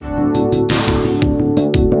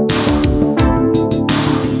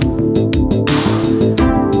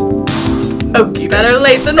Okey Better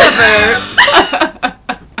late than never.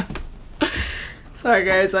 Sorry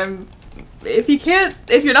guys,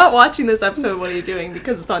 if you're not watching this episode, what are you doing?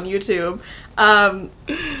 Because it's on YouTube. I'm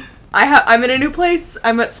in a new place.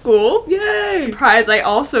 I'm at school. Yay! Surprise, I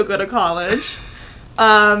also go to college.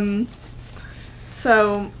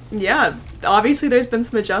 So, yeah, obviously there's been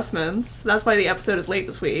some adjustments. That's why the episode is late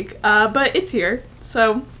this week. But it's here,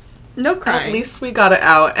 so no crying. At least we got it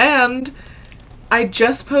out. And I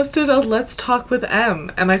just posted a Let's Talk with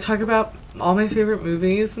M, and I talk about all my favorite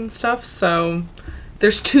movies and stuff, so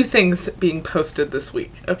there's 2 things being posted this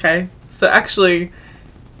week, okay? So actually,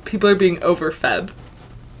 people are being overfed.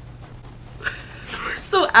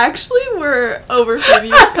 So actually, we're overfeeding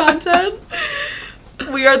you with content.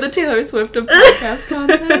 We are the Taylor Swift of podcast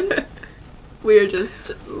content. We are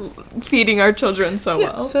just feeding our children so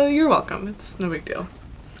well. So you're welcome. It's no big deal.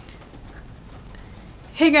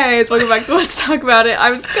 Hey guys, welcome back to Let's Talk About It.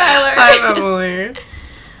 I'm Skylar. I'm Emily.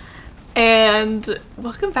 And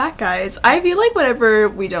welcome back, guys. I feel like whenever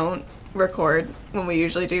we don't record when we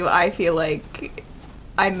usually do, I feel like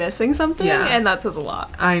I'm missing something, and that says a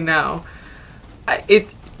lot. I know.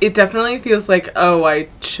 It definitely feels like, oh, I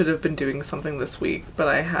should have been doing something this week, but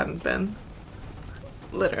I hadn't been.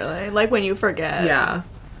 Literally. Like when you forget. Yeah.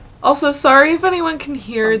 Also, sorry if anyone can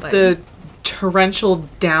hear the torrential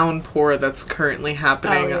downpour that's currently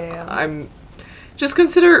happening. Oh, yeah. I'm just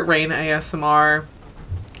consider it rain ASMR.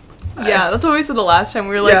 Yeah, that's what we said the last time.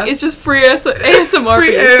 We were like, it's just free ASMR for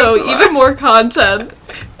you, ASMR. so even more content.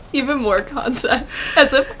 Even more content.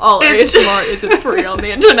 As if all ASMR isn't free on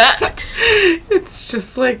the internet. It's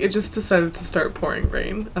just like, it just decided to start pouring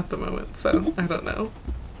rain at the moment, so I don't know.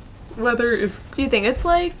 Weather is... Do you think it's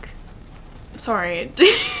like... Sorry.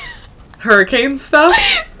 hurricane stuff?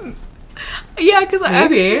 Yeah, because I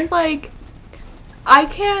was just like... I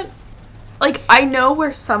can't... Like, I know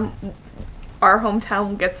where our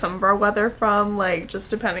hometown gets some of our weather from, like,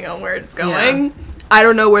 just depending on where it's going. Yeah. I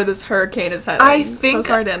don't know where this hurricane is heading. I think... So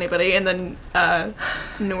sorry to anybody. And then,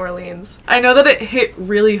 New Orleans. I know that it hit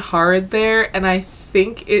really hard there, and I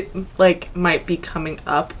think it, like, might be coming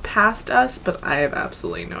up past us, but I have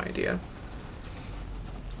absolutely no idea.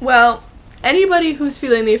 Well, anybody who's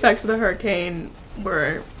feeling the effects of the hurricane,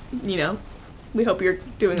 we hope you're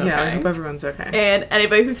doing okay. Yeah, I hope everyone's okay. And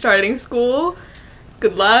anybody who's starting school...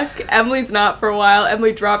 Good luck. Emily's not for a while.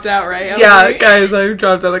 Emily dropped out, right, Emily? Yeah, guys, I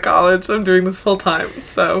dropped out of college. I'm doing this full time,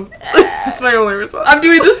 so it's my only responsibility. I'm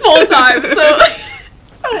doing this full time, so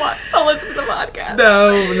what? So listen to the podcast.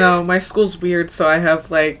 No, my school's weird, so I have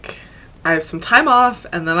some time off,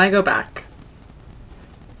 and then I go back.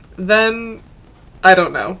 Then, I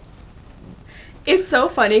don't know. It's so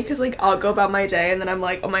funny, because, I'll go about my day, and then I'm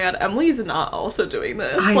like, oh my god, Emily's not also doing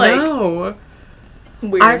this. I know.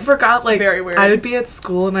 Weird. I forgot, very weird. I would be at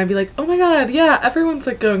school and I'd be like, oh my god, yeah, everyone's,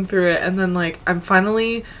 going through it. And then, I'm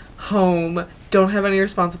finally home, don't have any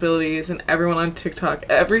responsibilities, and everyone on TikTok,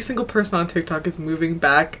 every single person on TikTok is moving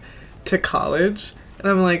back to college. And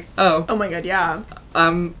I'm like, oh. Oh my god, yeah.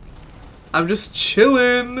 I'm just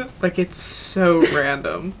chilling. It's so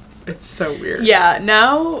random. It's so weird. Yeah,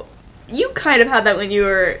 now, you kind of had that when you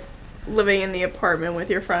were living in the apartment with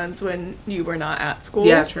your friends when you were not at school.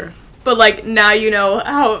 Yeah, true. But, now you know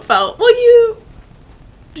how it felt. Well,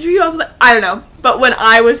 did you also, I don't know. But when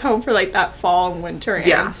I was home for, that fall and winter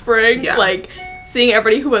and spring, seeing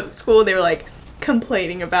everybody who was at school, they were,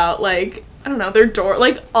 complaining about, I don't know, their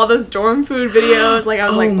all those dorm food videos. I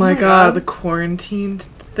was oh my god, the quarantine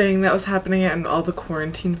thing that was happening and all the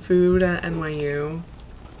quarantine food at NYU.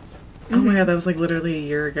 Mm-hmm. Oh my god, that was, literally a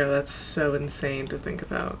year ago. That's so insane to think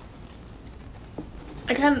about.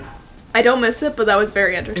 I don't miss it, but that was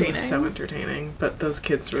very entertaining. It was so entertaining, but those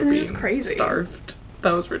kids were being just crazy. Starved.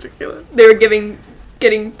 That was ridiculous. They were getting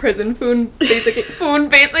prison food, basically.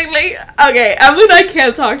 Okay, Emily and I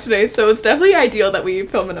can't talk today, so it's definitely ideal that we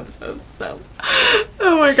film an episode, so.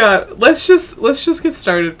 Oh my god. Let's just get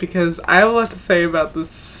started, because I have a lot to say about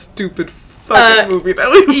this stupid fucking movie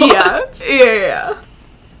that we watched. Yeah.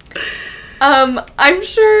 I'm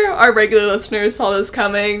sure our regular listeners saw this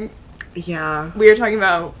coming. Yeah. We were talking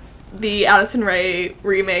about the Addison Rae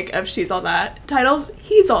remake of She's All That, titled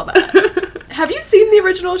He's All That. Have you seen the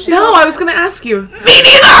original She's All That? No, I was gonna ask you. Me neither!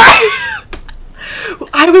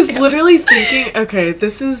 I was literally thinking, okay,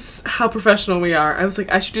 this is how professional we are. I was like,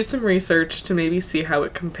 I should do some research to maybe see how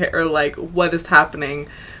it compare, what is happening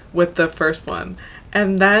with the first one.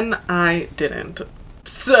 And then I didn't.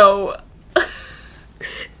 So...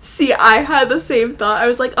 See, I had the same thought. I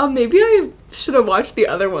was like, oh, maybe I should have watched the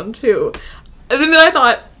other one, too. And then I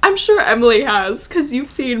thought, I'm sure Emily has, because you've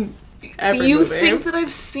seen every movie. You think that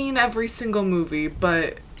I've seen every single movie,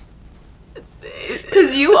 but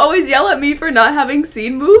Because you always yell at me for not having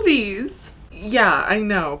seen movies. Yeah, I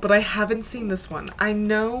know, but I haven't seen this one. I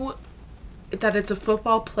know that it's a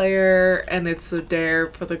football player and it's the dare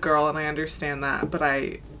for the girl, and I understand that, but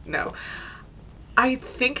I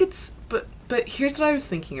think it's but here's what I was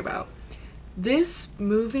thinking about. This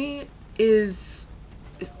movie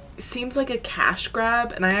seems like a cash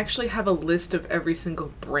grab, and I actually have a list of every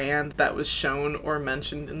single brand that was shown or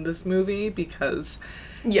mentioned in this movie because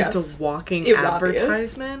it's a walking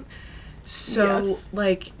advertisement. Obvious. So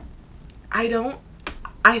like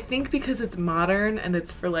I think because it's modern and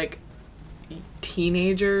it's for like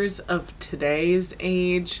teenagers of today's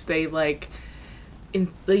age, they like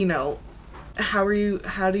how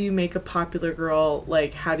do you make a popular girl,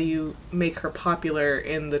 like how do you make her popular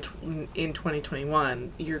in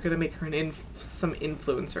 2021? You're gonna make her some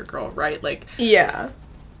influencer girl, right? Like, yeah,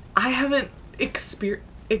 I haven't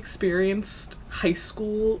experienced high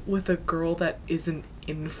school with a girl that is an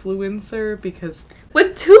influencer, because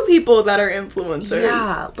with two people that are influencers.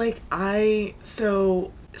 Yeah, like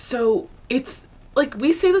so it's like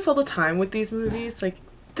we say this all the time with these movies, like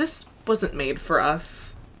this wasn't made for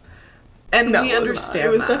us. And we understand that. It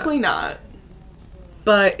was definitely not.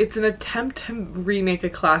 But it's an attempt to remake a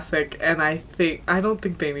classic, and I don't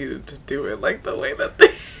think they needed to do it like the way that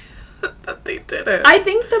they did it. I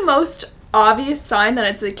think the most obvious sign that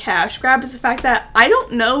it's a cash grab is the fact that I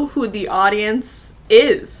don't know who the audience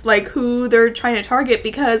is, like who they're trying to target,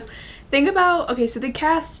 because think about, okay, so they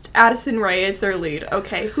cast Addison Rae as their lead.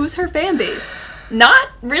 Okay, who's her fan base? Not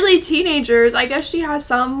really teenagers. I guess she has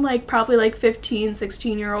some, like, probably, like, 15,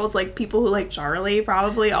 16-year-olds, like, people who like Charlie,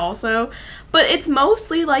 probably, also. But it's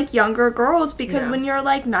mostly, like, younger girls, because when you're,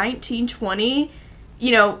 like, 19, 20,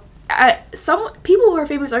 you know, some people who are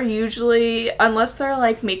famous are usually, unless they're,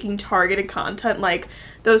 like, making targeted content, like,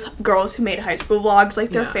 those girls who made high school vlogs, like,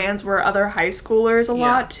 their fans were other high schoolers a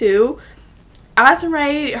lot, too. Addison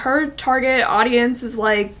Rae, her target audience is,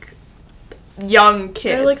 like, young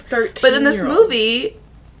kids. They're like 13. But in this movie,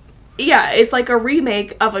 it's like a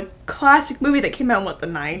remake of a classic movie that came out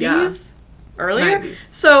in the 90s? Yeah. Earlier? 90s.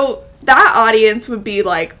 So that audience would be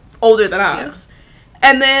like older than us. Yeah.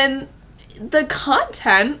 And then the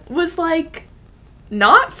content was like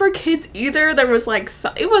not for kids either. There was like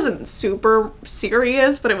it wasn't super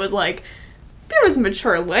serious, but it was like there was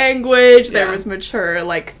mature language, there was mature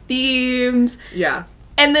like themes. Yeah.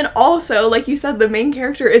 And then also, like you said, the main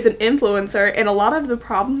character is an influencer, and a lot of the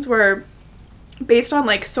problems were based on,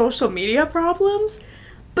 like, social media problems,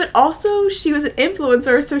 but also she was an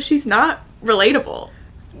influencer, so she's not relatable.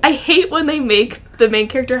 I hate when they make the main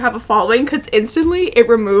character have a following, because instantly it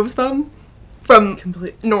removes them from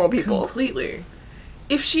normal people. Completely.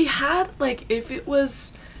 If she had, like, if it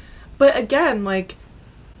was... But again, like,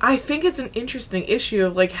 I think it's an interesting issue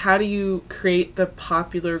of, like, how do you create the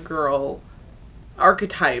popular girl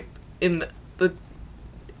archetype in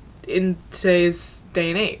today's day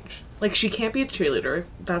and age. Like, she can't be a cheerleader.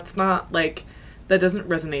 That's not, like, that doesn't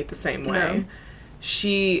resonate the same way. No.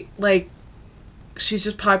 She's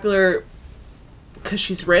just popular because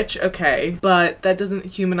she's rich, okay, but that doesn't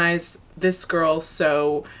humanize this girl.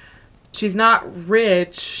 So she's not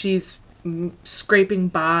rich, she's scraping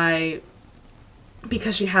by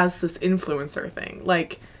because she has this influencer thing.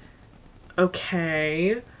 Like,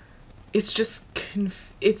 okay, it's just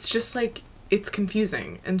like, it's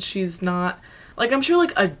confusing, and she's not, like, I'm sure,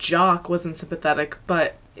 like, a jock wasn't sympathetic,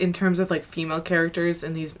 but in terms of, like, female characters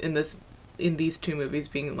in these two movies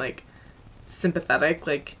being, like, sympathetic,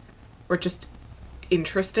 like, or just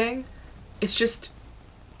interesting, it's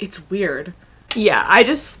weird. Yeah, I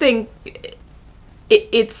just think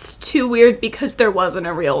it's too weird because there wasn't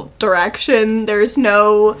a real direction. There was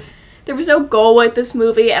no goal with this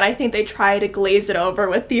movie, and I think they try to glaze it over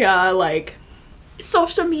with the, like,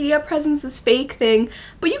 social media presence is fake thing,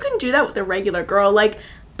 but you can do that with a regular girl. Like,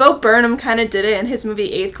 Bo Burnham kind of did it in his movie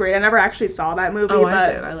 8th Grade. I never actually saw that movie, but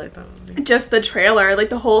I did. I like that movie. Just the trailer, like,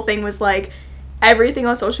 the whole thing was, like, everything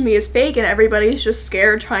on social media is fake, and everybody's just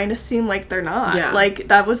scared trying to seem like they're not. Yeah. Like,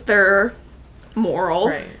 that was their moral.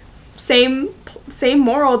 Right. Same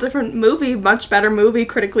moral, different movie, much better movie,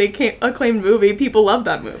 critically acclaimed movie. People love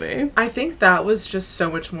that movie. I think that was just so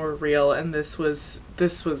much more real, and this was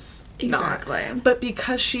exactly not. But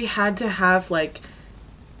because she had to have, like,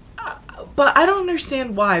 but I don't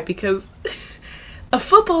understand why, because a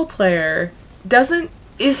football player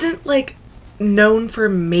isn't like known for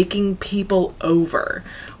making people over.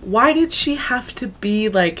 Why did she have to be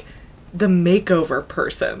like the makeover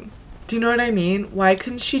person? Do you know what I mean? Why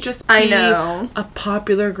couldn't she just be a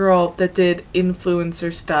popular girl that did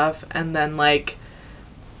influencer stuff and then, like,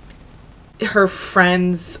 her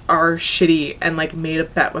friends are shitty and, like, made a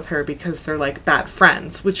bet with her because they're, like, bad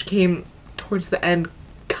friends, which came towards the end,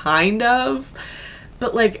 kind of.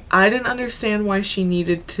 But, like, I didn't understand why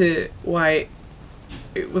why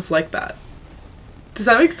it was like that. Does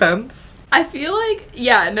that make sense? I feel like,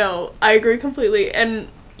 yeah, no, I agree completely. And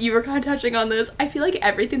you were kind of touching on this. I feel like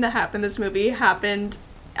everything that happened in this movie happened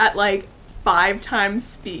at, like, 5 times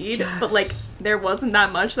speed. Yes. But, like, there wasn't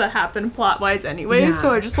that much that happened plot-wise anyway. Yeah.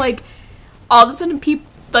 So I just, like, all of a sudden,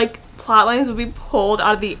 plot lines would be pulled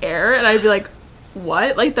out of the air. And I'd be like,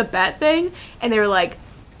 what? Like, the bet thing? And they were like,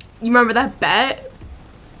 you remember that bet?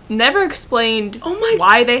 Never explained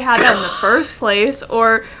why they had that in the first place,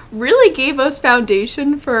 or really gave us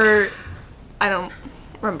foundation for, I don't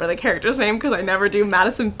remember the character's name because I never do.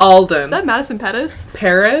 Alden. Is that Madison Pettis?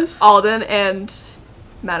 Paris? Alden and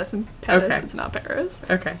Madison Pettis. Okay. It's not Paris.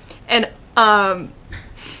 Okay. And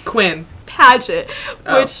Quinn. Paget,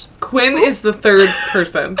 which Quinn is the third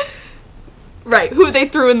person. Right, who they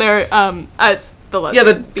threw in there as the lesbian.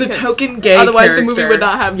 Yeah, the token gay otherwise character. The movie would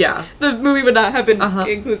not have. Yeah. The movie would not have been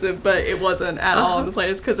inclusive, but it wasn't at all in the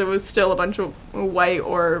slightest because it was still a bunch of white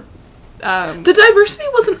or. The diversity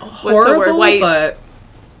wasn't horrible, what's the word? White. But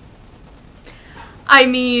I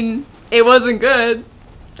mean, it wasn't good.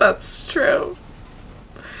 That's true.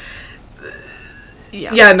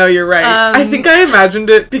 Yeah. Yeah, no, you're right. I think I imagined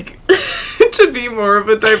it to be more of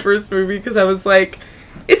a diverse movie because I was like,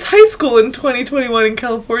 it's high school in 2021 in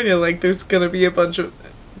California. Like, there's gonna be a bunch of...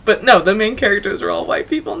 But no, the main characters are all white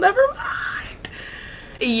people. Never mind.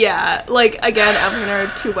 Yeah, like, again, Evelyn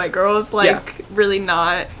are 2 white girls. Like, really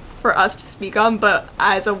not for us to speak on. But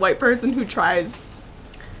as a white person who tries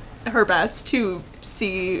her best to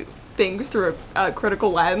see things through a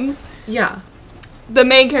critical lens... Yeah. The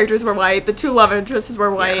main characters were white. The 2 love interests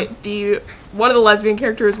were white. Yeah. One of the lesbian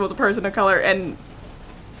characters was a person of color, and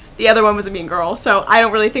the other one was a mean girl. So I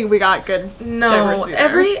don't really think we got good diversity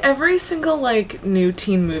there. Every single, like, new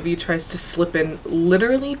teen movie tries to slip in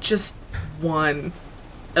literally just one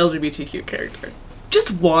LGBTQ character.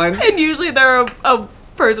 Just one. And usually they're a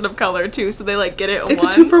person of color too, so they, like, get it in it's one.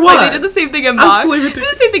 It's a 2 for 1. Like, they did the same thing in Moxie. They did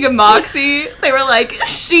the same thing in Moxie. They were like,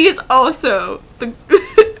 she's also the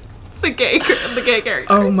gay character.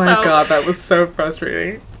 Oh my god, that was so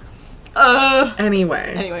frustrating.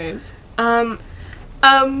 Anyways.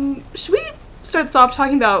 Should we start this off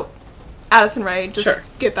talking about Addison Rae?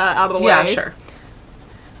 Just get that out of the way. Yeah, sure.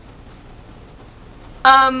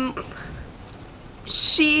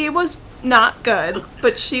 She was not good,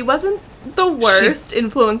 but she wasn't the worst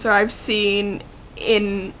influencer I've seen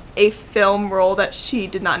in a film role that she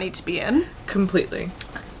did not need to be in. Completely.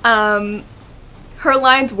 Her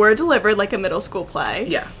lines were delivered like a middle school play.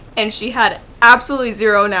 Yeah. And she had absolutely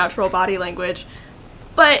zero natural body language.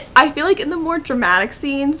 But I feel like in the more dramatic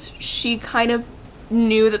scenes, she kind of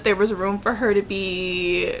knew that there was room for her to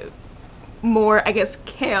be more, I guess,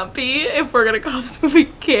 campy, if we're going to call this movie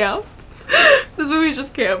camp. This movie's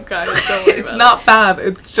just camp, guys. Don't worry about It's not bad.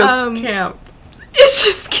 It's just camp. It's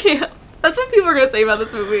just camp. That's what people are going to say about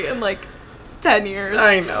this movie in, like, 10 years.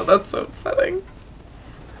 I know. That's so upsetting.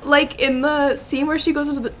 Like, in the scene where she goes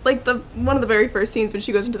into one of the very first scenes when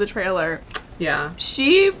she goes into the trailer. Yeah.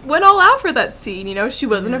 She went all out for that scene, you know? She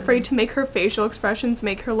wasn't afraid to make her facial expressions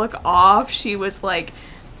make her look off. She was, like,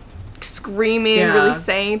 screaming, really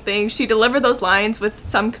saying things. She delivered those lines with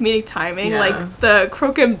some comedic timing. Like, the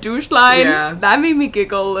croquem douche line. Yeah. That made me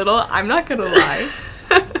giggle a little. I'm not gonna lie.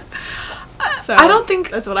 So, I don't think...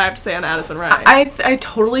 That's what I have to say on Addison Rae. I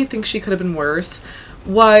totally think she could have been worse.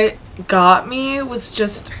 What got me was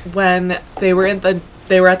just when they were at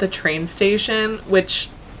the train station, which,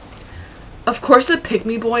 of course, a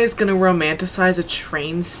pick-me boy is gonna romanticize a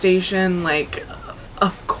train station, like,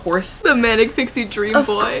 of course. The manic pixie dream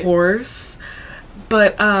boy. Of course.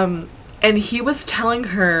 But, and he was telling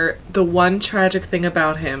her the one tragic thing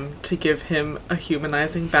about him to give him a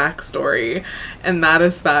humanizing backstory, and that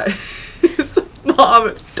is that his mom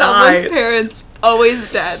died. Someone's parents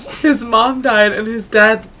always dead. His mom died, and his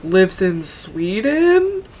dad lives in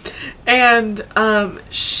Sweden, and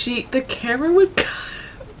the camera would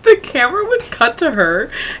cut to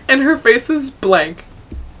her, and her face is blank.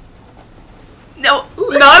 No,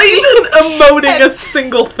 not even emoting a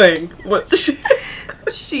single thing. What she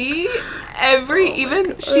she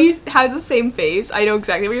has the same face. I know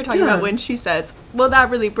exactly what you're talking about when she says, "Well, that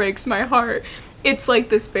really breaks my heart." It's like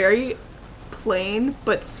this very plain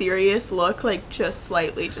but serious look, like just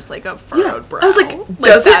slightly, just like a furrowed brow. I was like,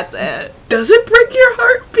 that's it. Does it break your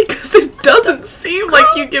heart? Because it doesn't seem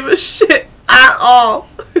like you give a shit at all.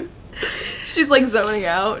 She's like zoning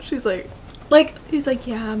out. She's like, Like, he's like,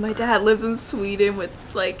 yeah, my dad lives in Sweden with,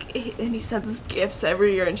 like, and he sends us gifts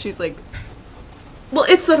every year, and she's like, well,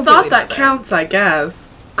 it's the thought that counts, I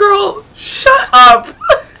guess. Girl, shut up.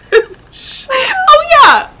 Oh,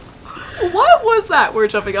 yeah. What was that? We're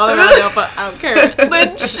jumping all around now, but I don't care.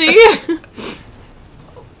 But she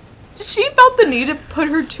felt the need to put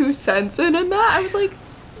her 2 cents in that. I was like,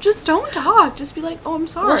 just don't talk. Just be like, oh, I'm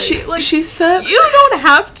sorry. Well, she said... You don't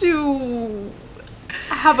have to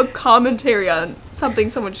have a commentary on something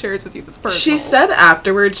someone shares with you that's personal. She said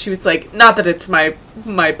afterwards, she was like, not that it's my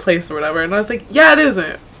place or whatever. And I was like, yeah, it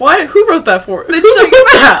isn't. Why? Who wrote that for? Who wrote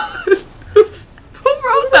that? Who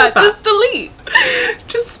wrote that? Just delete.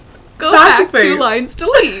 Just go back 2 lines,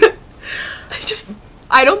 delete.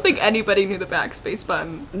 I don't think anybody knew the backspace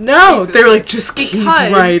button. No, they were like, just keep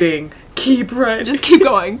writing. Keep writing. Just keep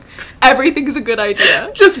going. Everything's a good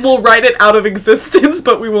idea. We'll write it out of existence,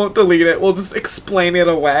 but we won't delete it. We'll just explain it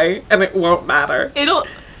away, and it won't matter. It'll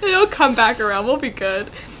come back around. We'll be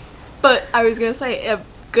good. But I was going to say, a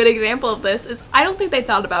good example of this is I don't think they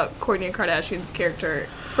thought about Kourtney Kardashian's character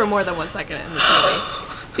for more than 1 second in this movie.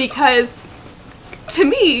 Because, to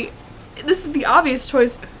me, this is the obvious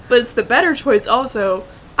choice, but it's the better choice also.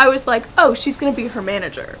 I was like, oh, she's going to be her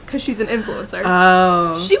manager because she's an influencer.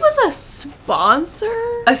 Oh. She was a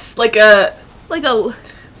sponsor? Like a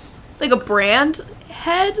brand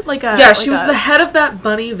head? She was the head of that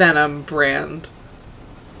Bunny Venom brand.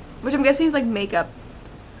 Which I'm guessing is like makeup.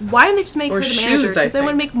 Why didn't they just make her the manager? Because then it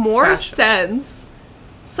would make more sense.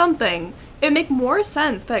 It'd make more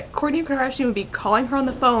sense that Kourtney Kardashian would be calling her on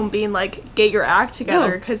the phone being like, get your act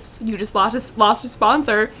together because you just lost a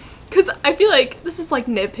sponsor. Because I feel like this is, like,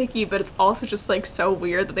 nitpicky, but it's also just, like, so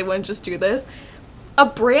weird that they wouldn't just do this. A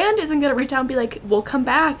brand isn't going to reach out and be like, we'll come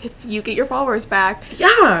back if you get your followers back.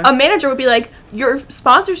 Yeah. A manager would be like, your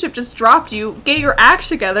sponsorship just dropped you. Get your act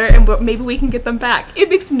together and maybe we can get them back. It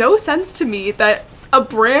makes no sense to me that a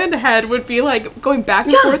brand head would be, like, going back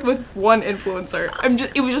and forth with one influencer.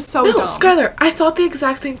 It was just so dumb. No, Skylar, I thought the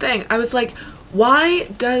exact same thing. I was like, why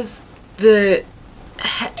does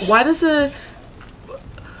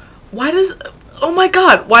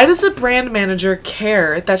a brand manager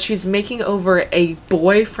care that she's making over a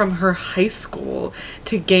boy from her high school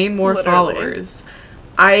to gain more followers?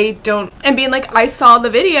 I don't... And being like, I saw the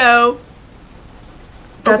video.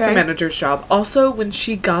 That's a manager's job. Also, when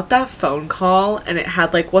she got that phone call and it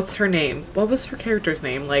had, like, what's her name? What was her character's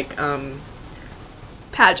name? Like,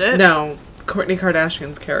 Paget? No, Kourtney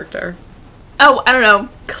Kardashian's character. Oh, I don't know.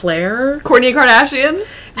 Claire? Kourtney Kardashian?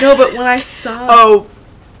 No, but when I saw... Oh.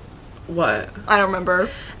 What? I don't remember.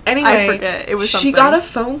 Anyway, I forget. It was something. She got a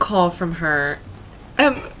phone call from her,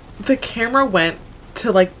 and the camera went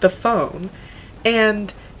to, like, the phone,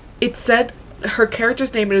 and it said her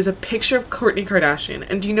character's name, and it was a picture of Kourtney Kardashian.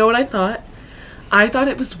 And do you know what I thought? I thought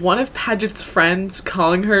it was one of Paget's friends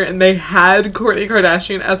calling her, and they had Kourtney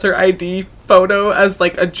Kardashian as her ID photo as,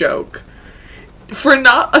 like, a joke. For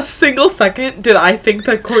not a single second did I think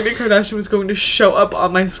that Kourtney Kardashian was going to show up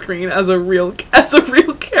on my screen as a real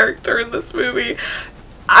character in this movie.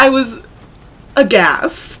 I was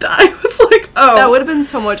aghast. I was like, oh. That would have been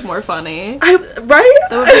so much more funny. Right? That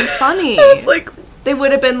would have been funny. I was like, they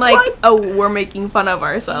would have been like, what? Oh, we're making fun of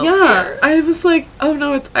ourselves here. I was like, oh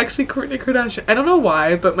no, it's actually Kourtney Kardashian. I don't know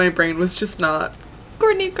why, but my brain was just not.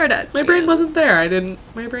 Kourtney Kardashian. My brain wasn't there.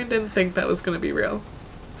 My brain didn't think that was going to be real.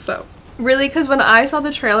 So. Really? Because when I saw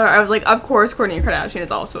the trailer, I was like, of course Kourtney Kardashian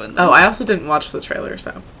is also in this. Oh, I also didn't watch the trailer,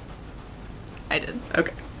 so. I did.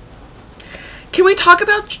 Okay. Can we talk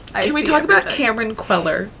about Cameron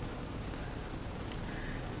Queller?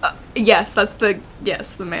 Yes, the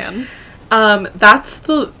man. That's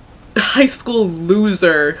the high school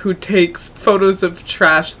loser who takes photos of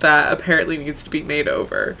trash that apparently needs to be made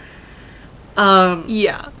over.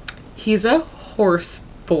 Yeah. He's a horse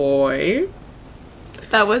boy.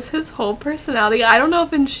 That was his whole personality. I don't know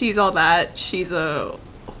if in She's All That, she's a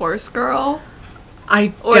horse girl. I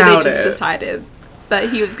doubt it. Or they just decided that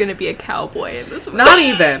he was going to be a cowboy in this movie. Not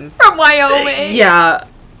even. From Wyoming. Yeah.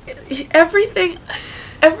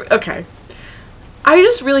 Okay. I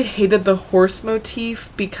just really hated the horse motif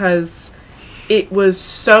because it was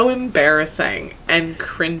so embarrassing and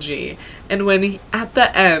cringy. And when at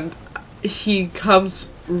the end, he comes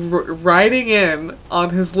riding in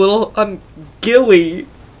on his little Gilly,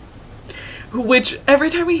 which every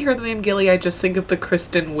time we hear the name Gilly, I just think of the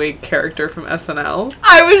Kristen Wiig character from SNL.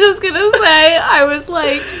 I was just gonna say, I was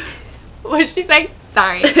like, what did she say?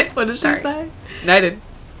 Sorry. What did she say? Knighted.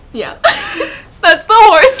 Yeah. That's the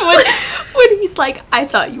horse when he's like, I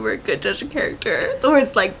thought you were a good judge of character. The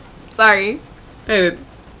horse is like, sorry. Knighted.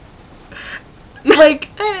 Like,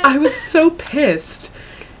 I was so pissed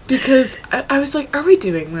because I was like, are we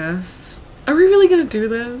doing this? Are we really gonna do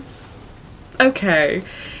this? Okay.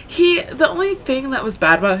 The only thing that was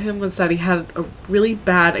bad about him was that he had a really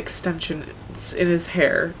bad extension in his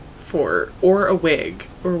hair or a wig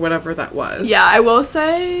or whatever that was. Yeah, I will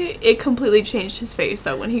say it completely changed his face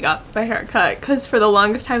though when he got the haircut, because for the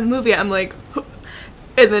longest time in the movie I'm like,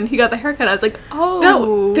 and then he got the haircut, I was like, oh.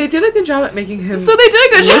 No, they did a good job at making him so they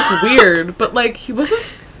did a good look job. weird, but like he wasn't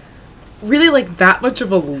really like that much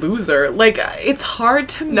of a loser. Like, it's hard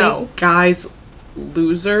to make guys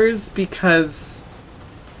losers because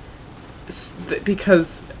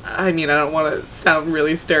I mean, I don't want to sound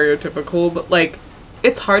really stereotypical, but like,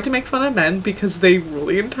 it's hard to make fun of men because they rule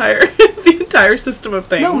the entire system of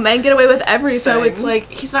things. No, men get away with everything. So it's like,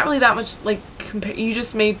 he's not really that much, like, you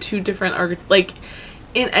just made two different, like,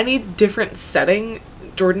 in any different setting,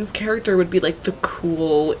 Jordan's character would be, like, the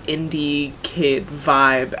cool indie kid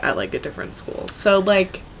vibe at, like, a different school. So,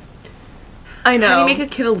 like, I know. How do you make a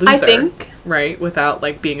kid a loser? I think. Right? Without,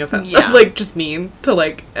 like, being offensive. Yeah. Like, just mean to,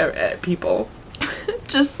 like, people.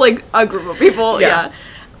 Just, like, a group of people. Yeah.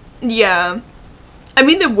 Yeah. I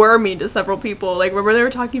mean, they were mean to several people. Like, remember they were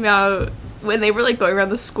talking about when they were, like, going around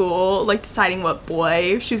the school, like, deciding what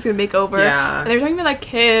boy she was gonna make over. Yeah. And they were talking about that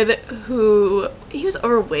kid who, he was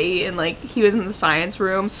overweight and, like, he was in the science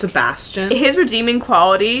room. Sebastian. His redeeming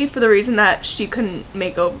quality for the reason that she couldn't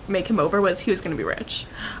make him over was he was gonna be rich.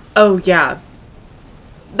 Oh, yeah.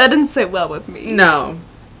 That didn't sit well with me. No.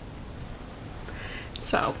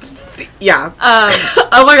 So. Yeah.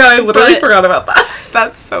 Oh my god, I literally forgot about that.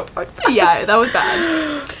 That's so fucked up. Yeah, that was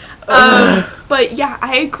bad. But yeah,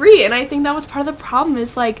 I agree, and I think that was part of the problem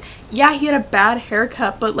is, like, yeah, he had a bad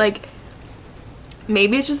haircut, but, like,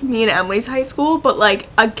 maybe it's just me and Emily's high school, but, like,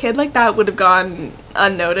 a kid like that would have gone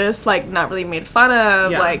unnoticed, like, not really made fun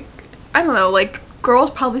of, like, I don't know, like, girls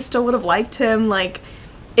probably still would have liked him, like,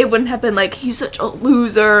 it wouldn't have been, like, he's such a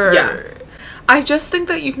loser. Yeah. I just think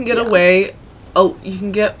that you can get away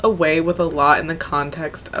with a lot in the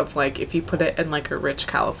context of, like, if you put it in, like, a rich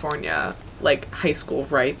California, like, high school,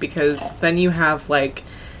 right? Because then you have, like,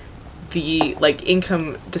 the, like,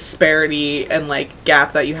 income disparity and, like,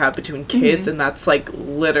 gap that you have between kids, and that's, like,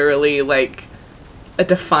 literally, like,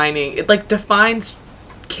 it, like, defines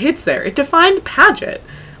kids there. It defined Paget.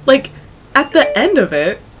 Like, at the end of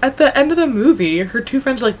the movie, her two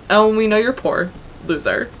friends are like, oh, we know you're poor,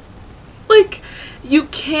 loser. Like, you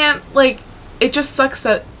can't, like, it just sucks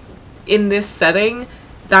that in this setting,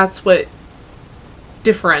 that's what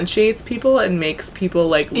differentiates people and makes people,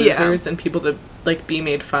 like, losers and people to, like, be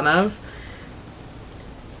made fun of.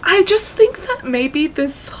 I just think that maybe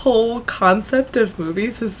this whole concept of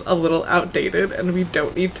movies is a little outdated and we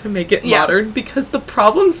don't need to make it modern because the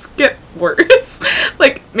problems get worse.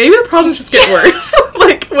 Like, maybe the problems just get worse,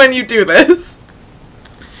 like, when you do this.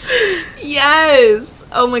 Yes!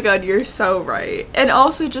 Oh my god, you're so right. And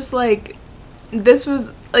also just, like, this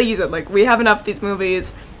was, like you said, like, we have enough of these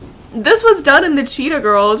movies. This was done in the Cheetah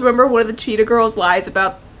Girls. Remember one of the Cheetah Girls lies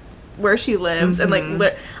about where she lives? And, like,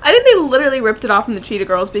 I think they literally ripped it off from the Cheetah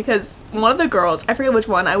Girls because one of the girls, I forget which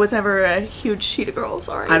one, I was never a huge Cheetah Girl,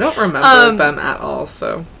 sorry. I don't remember them at all,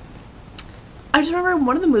 so. I just remember in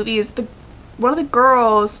one of the movies, one of the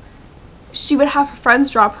girls, she would have her friends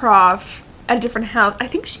drop her off at a different house. I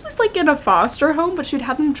think she was, like, in a foster home, but she'd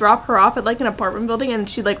have them drop her off at, like, an apartment building, and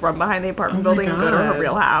she'd, like, run behind the apartment building and go to her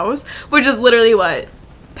real house, which is literally what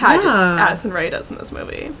Paget Addison Rae does in this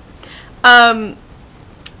movie.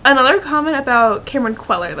 Another comment about Cameron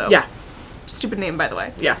Queller, though. Yeah. Stupid name, by the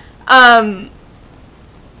way. Yeah. I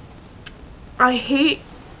hate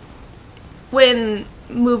when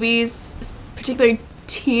movies, particularly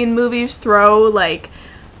teen movies, throw, like,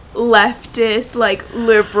 leftist, like,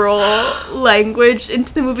 liberal language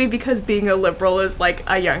into the movie because being a liberal is, like,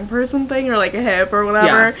 a young person thing or, like, a hip or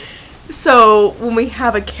whatever. Yeah. So when we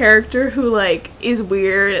have a character who, like, is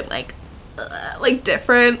weird and, like,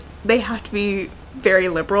 different, they have to be very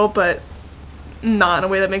liberal, but not in a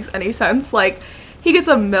way that makes any sense. Like, he gets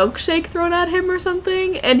a milkshake thrown at him or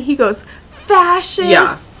something, and he goes,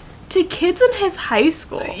 fascists to kids in his high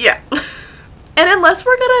school. Yeah. And unless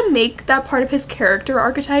we're gonna make that part of his character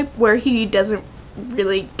archetype where he doesn't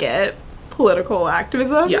really get political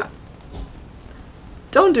activism,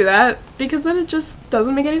 don't do that, because then it just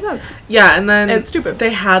doesn't make any sense. Yeah, and then it's stupid. They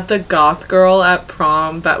had the goth girl at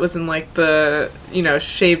prom that was in, like, the, you know,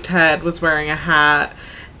 shaved head, was wearing a hat,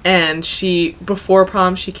 and she, before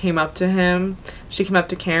prom, she came up to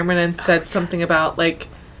Cameron and said something about, like,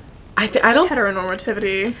 I don't...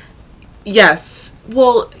 heteronormativity. Yes.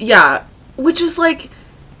 Well, yeah. Which is, like,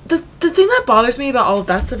 the thing that bothers me about all of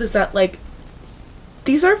that stuff is that, like,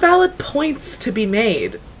 these are valid points to be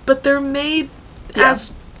made, but they're made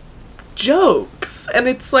as jokes, and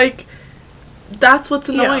it's like, that's what's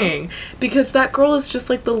annoying, because that girl is just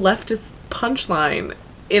like the leftist punchline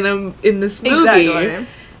in this movie. Exactly.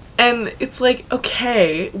 And it's like,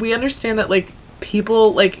 okay, we understand that, like,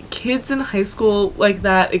 people, like, kids in high school like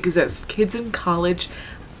that exist. Kids in college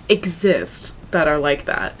exist that are like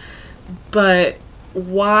that. But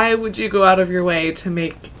why would you go out of your way to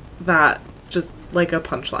make that just, like, a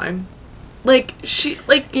punchline? Like,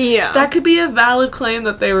 that could be a valid claim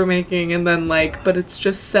that they were making, and then, like, but it's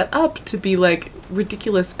just set up to be, like,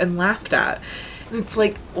 ridiculous and laughed at. And it's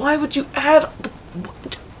like, why would you add...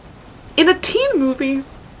 In a teen movie...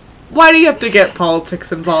 Why do you have to get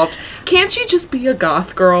politics involved? Can't she just be a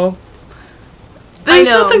goth girl? There's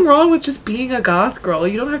nothing wrong with just being a goth girl.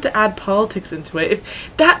 You don't have to add politics into it.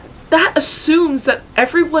 If that assumes that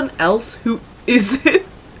everyone else who isn't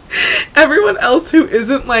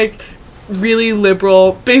like really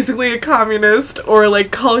liberal, basically a communist, or like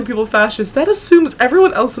calling people fascist, that assumes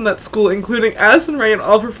everyone else in that school, including Addison Rae and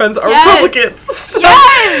all of her friends, are Republicans. So,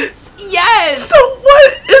 Yes! So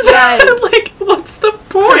what is that? Like, what's the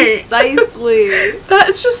point? Precisely.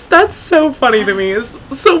 That's so funny to me.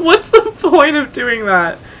 So what's the point of doing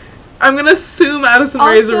that? I'm gonna assume Addison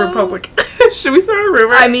Rae is a Republican. Should we start a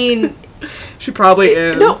rumor? I mean... she probably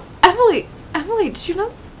is. No, Emily, did you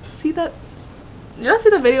not see that? Did you not see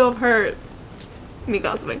the video of her... Me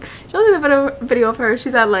gossiping. Did you not see the video of her?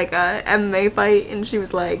 She's at, like, a MMA fight, and she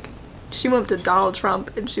was like... She went up to Donald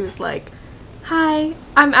Trump, and she was like... Hi,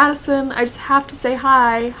 I'm Addison. I just have to say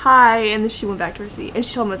hi. And then she went back to her seat. And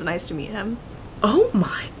she told him it was nice to meet him. Oh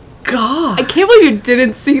my god. I can't believe you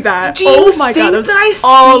didn't see that. Oh my god, that was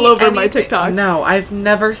all over my TikTok. No, I've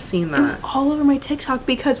never seen that. It was all over my TikTok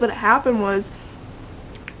because what happened was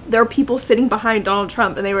there were people sitting behind Donald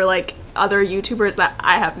Trump, and they were like other YouTubers that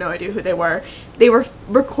I have no idea who they were. They were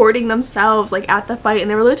recording themselves like at the fight,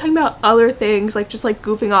 and they were really talking about other things, like just like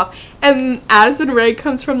goofing off. And Addison Rae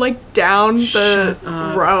comes from like down the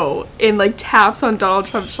row and like taps on Donald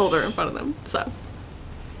Trump's shoulder in front of them. So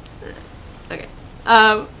okay.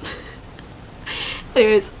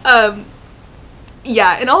 Anyways,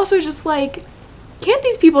 yeah, and also just like, can't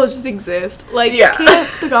these people just exist? Like, can't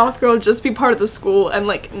the goth girl just be part of the school and,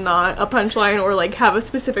 like, not a punchline or, like, have a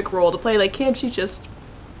specific role to play? Like, can't she just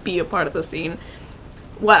be a part of the scene?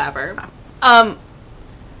 Whatever.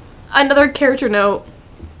 Another character note.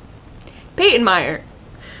 Peyton Meyer.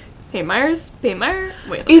 Peyton Meyer?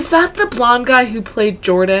 Wait. Is that the blonde guy who played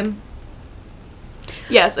Jordan?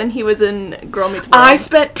 Yes, and he was in Girl Meets World. I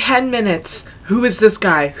spent 10 minutes. Who is this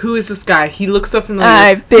guy? He looks so familiar.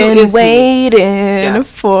 I've been waiting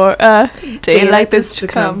for a day like this to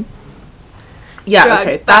come. Yeah, Struck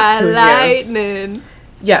okay, that's who lightning. he is.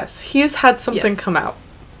 Yes, he has had something come out.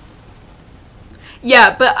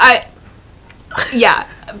 Yeah, but I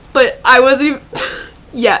wasn't even...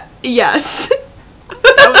 yes.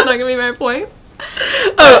 That was not gonna be my point.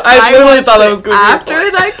 Oh, I literally thought that was going to be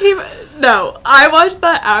after that came... No, I watched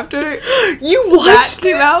that after... You watched that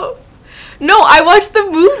came out? No, I watched the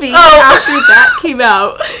movie after that came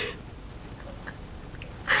out.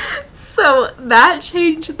 So, that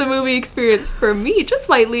changed the movie experience for me, just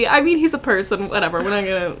slightly. I mean, he's a person, whatever. We're not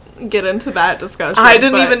gonna get into that discussion. I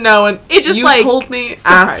didn't even know, and it just, you told me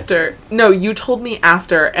after. No, you told me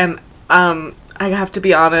after, and, I have to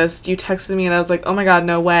be honest, you texted me and I was like, oh my god,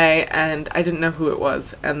 no way, and I didn't know who it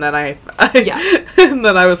was, and then I and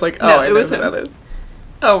then I was like, oh, no, I know who that is.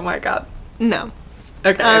 Oh my god. No.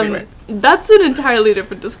 Okay, anyway. That's an entirely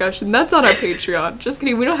different discussion. That's on our Patreon. Just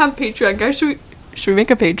kidding, we don't have Patreon. Guys, should we make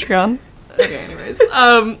a Patreon? Okay, anyways.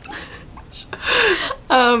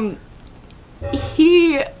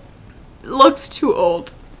 He looks too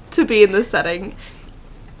old to be in this setting.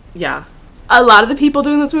 Yeah. A lot of the people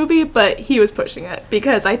doing this movie, but he was pushing it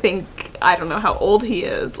because I don't know how old he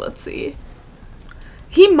is. Let's see.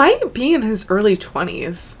 He might be in his early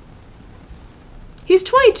 20s. He's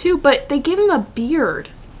 22, but they gave him a beard.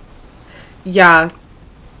 Yeah.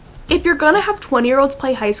 If you're gonna have 20-year-olds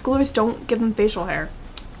play high schoolers, don't give them facial hair.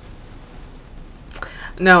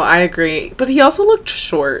 No, I agree. But he also looked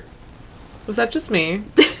short. Was that just me?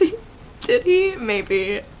 Did he?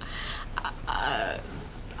 Maybe.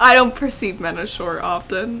 I don't perceive men as short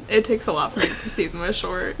often. It takes a lot for me to perceive them as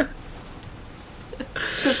short.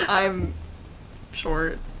 Because I'm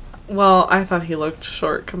short. Well, I thought he looked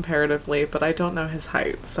short comparatively, but I don't know his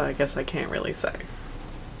height, so I guess I can't really say.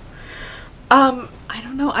 I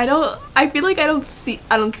don't know. I feel like I don't see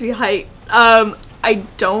height. I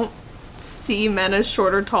don't see men as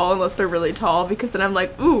short or tall unless they're really tall, because then I'm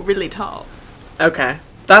like, ooh, really tall. Okay.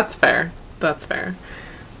 That's fair.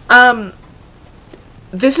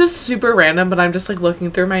 This is super random, but I'm just, like,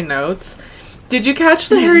 looking through my notes. Did you catch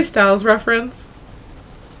the Harry Styles reference?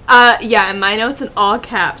 Yeah, in my notes in all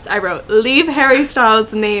caps, I wrote, "Leave Harry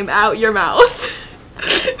Styles' name out your mouth."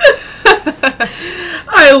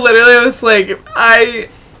 I literally was like, I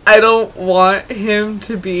don't want him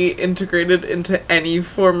to be integrated into any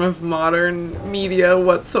form of modern media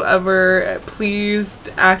whatsoever. Please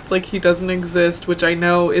act like he doesn't exist, which I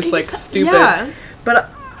know is, like, stupid. Yeah. But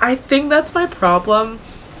I think that's my problem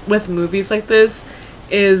with movies like this,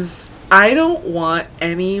 is I don't want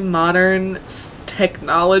any modern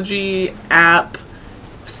technology app,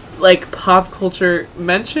 like, pop culture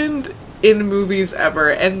mentioned in movies ever.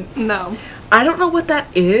 And no, I don't know what that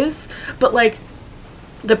is, but, like,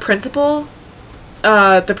 the principal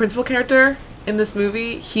character in this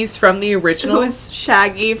movie, he's from the original. Who's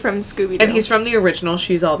Shaggy from Scooby-Doo. And he's from the original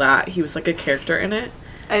She's All That. He was, like, a character in it.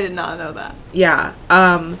 I did not know that. Yeah.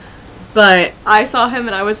 But I saw him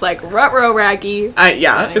and I was like, ruh-roh, Raggy.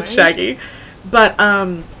 Yeah, it's Shaggy. But,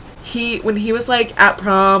 when he was, like, at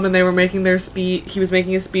prom and they were making their speech, he was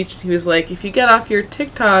making a speech, he was like, if you get off your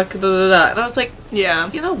TikTok, da-da-da-da. And I was like,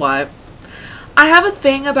 yeah, you know what? I have a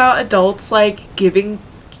thing about adults, like, giving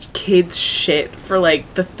kids shit for,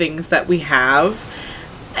 like, the things that we have.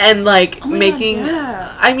 And, like, making... God,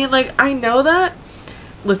 yeah. I mean, like, I know that...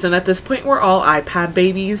 Listen, at this point, we're all iPad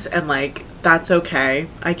babies, and, like, that's okay.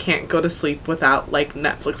 I can't go to sleep without, like,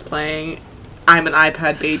 Netflix playing. I'm an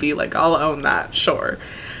iPad baby. Like, I'll own that, sure.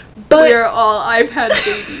 But we're all iPad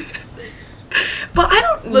babies. But I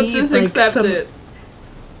don't need, let's just, like, accept it.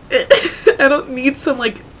 I don't need some,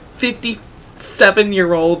 like,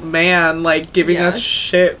 57-year-old man, like, giving us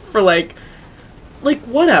shit for, like,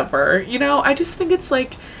 whatever. You know? I just think it's,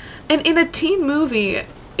 like... And in a teen movie,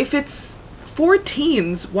 if it's for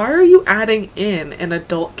teens, why are you adding in an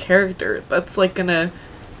adult character that's, like, gonna...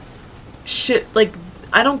 shit, like,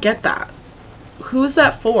 I don't get that. Who is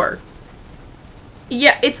that for?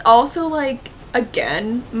 Yeah, it's also, like,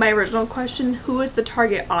 again, my original question, who is the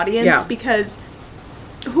target audience? Yeah. Because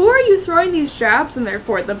who are you throwing these jabs in there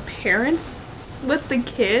for? The parents with the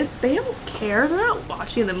kids? They don't care. They're not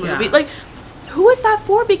watching the movie. Yeah. Like, who is that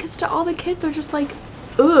for? Because to all the kids, they're just like,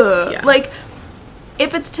 ugh. Yeah. Like,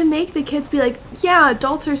 if it's to make the kids be like, yeah,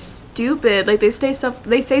 adults are stupid. Like, they say stuff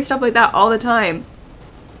like that all the time.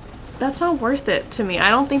 That's not worth it to me. I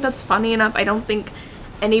don't think that's funny enough. I don't think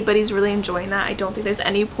anybody's really enjoying that. I don't think there's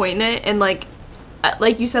any point in it. And, like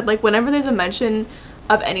you said, like, whenever there's a mention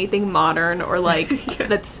of anything modern or, like,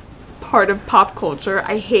 that's part of pop culture,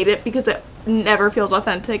 I hate it because it never feels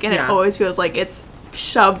authentic and it always feels like it's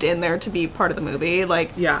shoved in there to be part of the movie.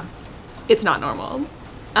 Like, it's not normal.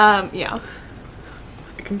 Yeah.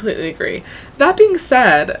 I completely agree. That being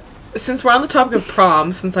said, since we're on the topic of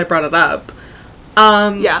prom, since I brought it up,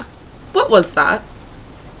 what was that?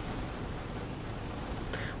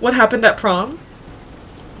 What happened at prom?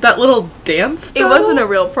 That little dance, though? It wasn't a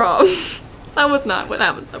real prom. That was not what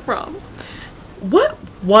happens at prom. What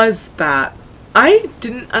was that? I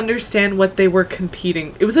didn't understand what they were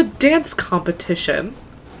competing. It was a dance competition.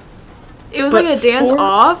 It was like a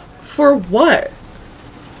dance-off? For what?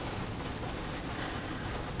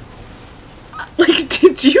 Like,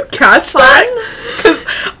 did you catch that? Because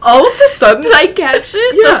all of a sudden... Did I catch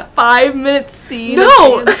it? Yeah. The 5-minute scene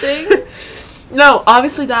of dancing? No,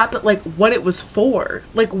 obviously that, but, like, what it was for.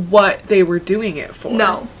 Like, what they were doing it for.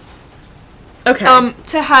 No. Okay.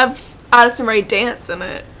 To have Addison Rae dance in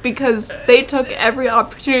it. Because they took every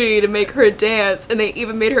opportunity to make her dance, and they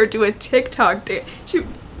even made her do a TikTok dance.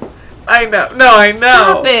 I know. No, I know.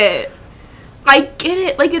 Stop it. I get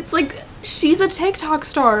it. Like, it's like... She's a TikTok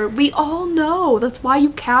star. We all know. That's why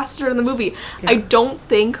you cast her in the movie. Yeah. I don't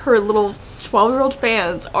think her little 12-year-old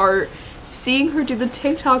fans are seeing her do the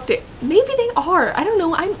TikTok dance. Maybe they are. I don't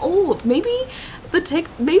know. I'm old. Maybe the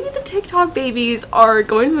TikTok babies are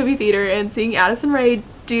going to the movie theater and seeing Addison Rae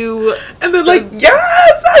do... And then, like,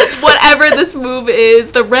 yes! Whatever this move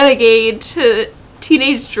is, the Renegade to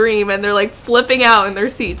Teenage Dream, and they're, like, flipping out in their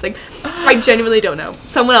seats. Like, I genuinely don't know.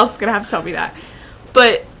 Someone else is going to have to tell me that.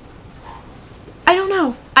 But... I don't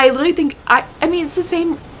know. I literally think, I mean, it's the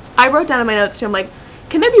same, I wrote down in my notes too, I'm like,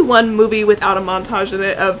 can there be one movie without a montage in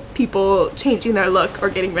it of people changing their look or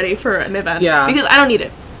getting ready for an event? Yeah. Because I don't need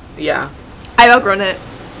it. Yeah. I've outgrown it.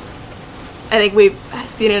 I think we've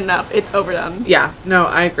seen it enough. It's overdone. Yeah. No,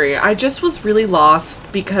 I agree. I just was really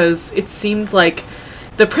lost because it seemed like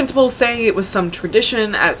the principal was saying it was some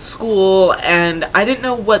tradition at school, and I didn't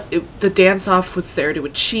know what the dance-off was there to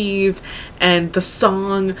achieve, and the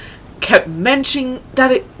song... kept mentioning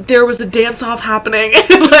that there was a dance-off happening.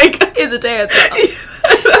 Like, it's a dance-off.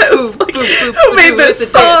 Who made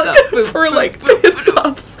this song for like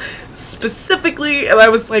dance-offs specifically, and I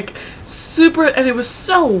was like super, and it was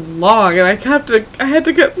so long, and I had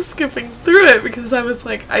to keep skipping through it because I was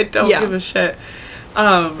like, I don't give a shit.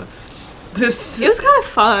 It was kind of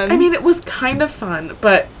fun. I mean, it was kind of fun,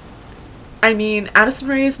 but I mean, Addison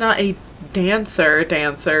Rae is not a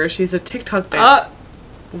dancer. She's a TikTok dancer.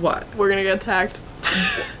 What? We're gonna get attacked.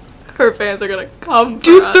 Her fans are gonna come.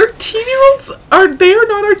 Dude, 13-year-olds are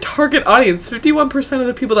not our target audience. 51% of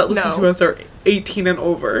the people that listen to us are 18 and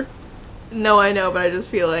over. No, I know, but I just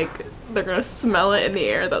feel like they're gonna smell it in the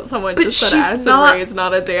air that someone just said Addison Rae is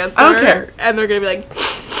not a dancer. Okay. And they're gonna be like,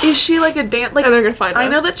 is she like a dance? Like, and they're gonna find us. I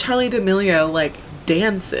know that Charli D'Amelio like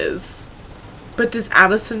dances, but does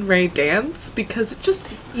Addison Rae dance? Because it just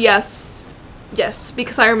yes,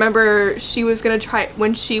 because I remember she was gonna try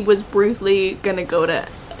when she was briefly gonna go to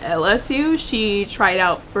LSU. She tried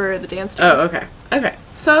out for the dance team. Oh, okay.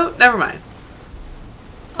 So never mind,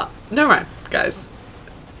 guys.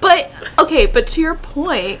 But to your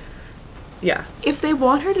point, yeah. If they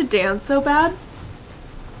want her to dance so bad,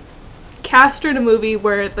 cast her in a movie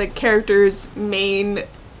where the character's main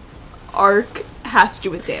arc has to do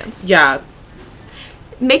with dance. Yeah.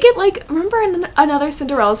 Make it like, remember another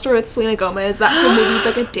Cinderella story with Selena Gomez? That whole movie's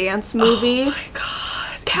like a dance movie. Oh my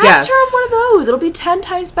god. Cast her in one of those. It'll be 10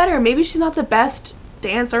 times better. Maybe she's not the best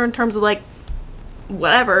dancer in terms of like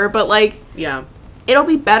whatever, but like it'll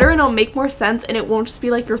be better and it'll make more sense, and it won't just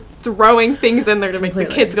be like you're throwing things in there to make the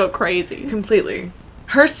kids go crazy. Completely.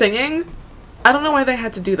 Her singing, I don't know why they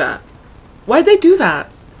had to do that. Why'd they do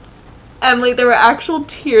that? Emily, there were actual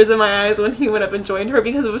tears in my eyes when he went up and joined her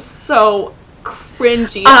because it was so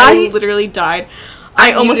cringy. I literally died.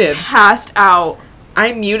 I almost passed out.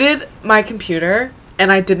 I muted my computer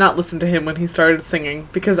and I did not listen to him when he started singing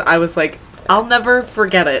because I was like, I'll never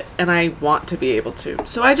forget it and I want to be able to.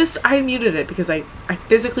 So I muted it because I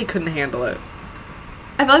physically couldn't handle it.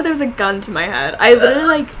 I felt like there was a gun to my head. I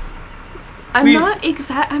literally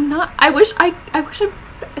I wish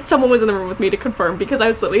someone was in the room with me to confirm, because I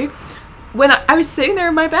was literally, when I was sitting there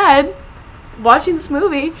in my bed watching this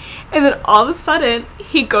movie, and then all of a sudden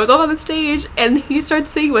he goes up on the stage and he starts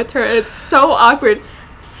singing with her, and it's so awkward.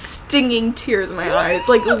 Stinging tears in my eyes.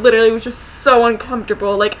 Like, literally, it was just so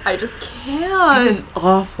uncomfortable. Like, I just can't. It was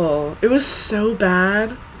awful. It was so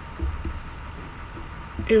bad.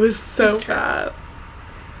 It was so bad.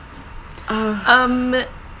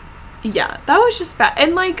 Yeah, that was just bad.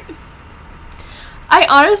 And, like, I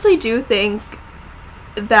honestly do think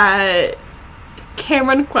that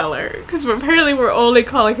Cameron Queller, because apparently we're only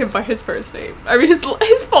calling him by his first name. I mean,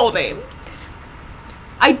 his full name.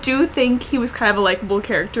 I do think he was kind of a likable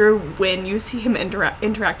character when you see him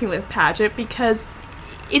interacting with Padgett, because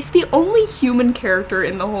it's the only human character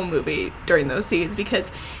in the whole movie during those scenes,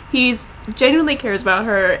 because he's genuinely cares about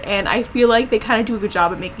her, and I feel like they kind of do a good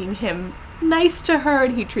job at making him nice to her,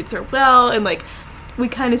 and he treats her well, and like we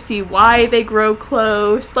kind of see why they grow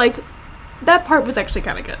close. Like, that part was actually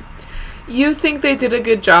kind of good. You think they did a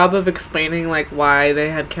good job of explaining like why they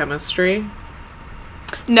had chemistry?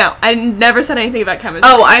 No, I never said anything about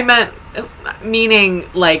chemistry. Oh, I meant meaning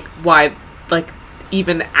like why, like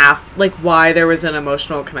even why there was an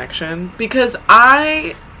emotional connection, because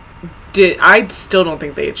I still don't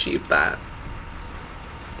think they achieved that.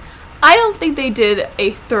 I don't think they did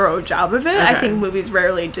a thorough job of it. Okay. I think movies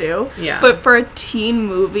rarely do. Yeah. But for a teen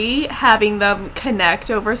movie, having them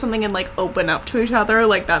connect over something and like open up to each other,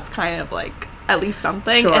 like that's kind of like at least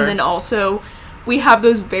something. Sure. And then also, we have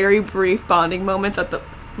those very brief bonding moments at the...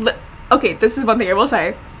 Okay, this is one thing I will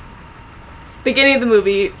say. Beginning of the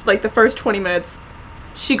movie, like the first 20 minutes,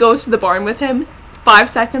 she goes to the barn with him. 5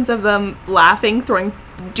 seconds of them laughing, throwing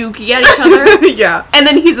dookie at each other. Yeah. And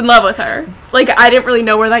then he's in love with her. Like, I didn't really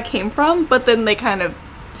know where that came from, but then they kind of...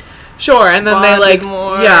 Sure, and then they like...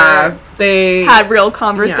 more, yeah, they... had real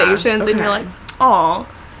conversations, yeah, okay. And you're like, aw.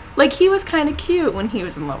 Like, he was kind of cute when he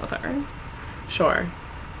was in love with her. Sure.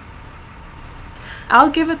 I'll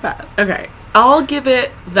give it that. Okay. I'll give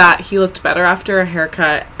it that he looked better after a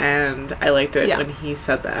haircut, and I liked it when he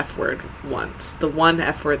said the F word once. The one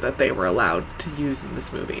F word that they were allowed to use in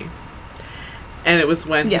this movie. And it was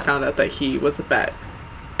when he found out that he was a bet.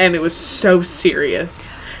 And it was so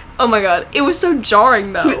serious. Oh my god. It was so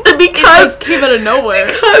jarring, though. Because... It came out of nowhere.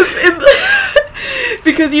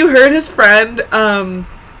 Because you heard his friend,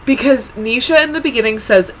 because Nisha in the beginning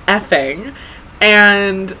says effing.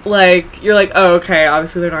 And, like, you're like, oh, okay,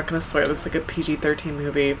 obviously they're not going to swear. This is, like, a PG-13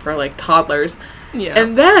 movie for, like, toddlers. Yeah.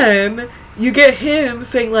 And then you get him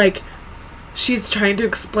saying, like, she's trying to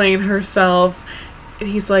explain herself. And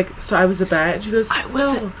he's like, so I was a bat? And she goes, I was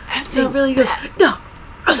an effing no, really? He goes,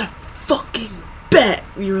 was a fucking bet.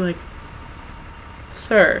 And you were like,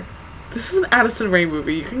 sir, this is an Addison Rae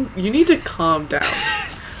movie. You need to calm down.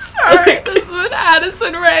 Sorry, this is an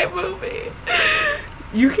Addison Rae movie.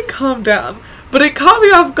 You can calm down. But it caught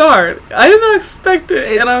me off guard. I did not expect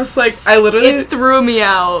it. And I was like, it threw me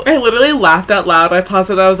out. I literally laughed out loud. I paused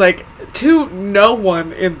it. I was like, to no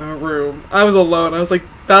one in the room. I was alone. I was like,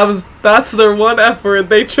 that's their one effort.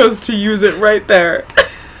 They chose to use it right there.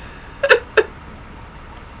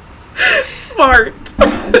 Smart.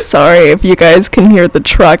 Sorry if you guys can hear the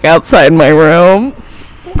truck outside my room.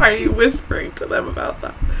 Why are you whispering to them about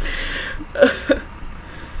that?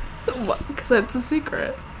 Because that's a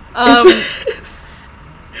secret. Oh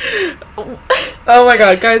my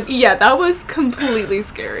god, guys. Yeah, that was completely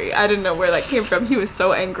scary. I didn't know where that came from. He was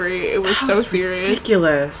so angry. It was so serious.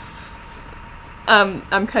 Ridiculous.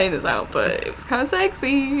 I'm cutting this out, but it was kind of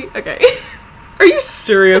sexy. Okay. Are you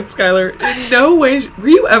serious, Skylar? In no way. Were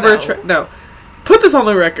you ever no. Put this on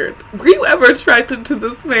the record. Were you ever attracted to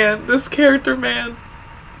this man, this character man?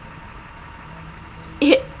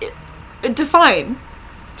 Define.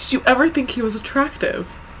 Did you ever think he was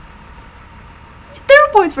attractive? There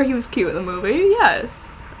were points where he was cute in the movie,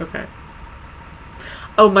 yes. Okay.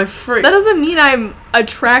 Oh, my freak. That doesn't mean I'm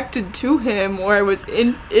attracted to him or I was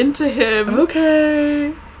into him.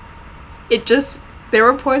 Okay. It just, there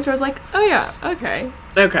were points where I was like, oh yeah, okay.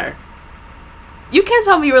 Okay. You can't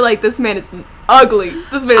tell me you were like, this man is ugly.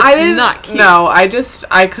 This man is not cute. No,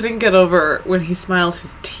 I couldn't get over when he smiled,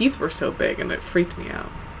 his teeth were so big and it freaked me out.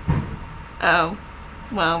 Oh.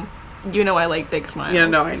 Well, you know I like big smiles. Yeah,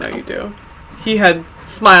 no, I know you do. He had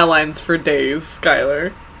smile lines for days,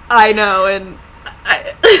 Skylar. I know, and I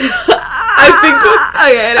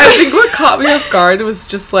think what caught me off guard was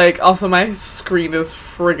just like, also my screen is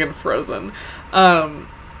friggin' frozen.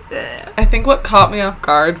 I think what caught me off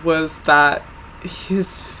guard was that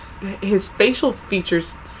his facial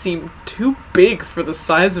features seemed too big for the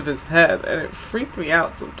size of his head, and it freaked me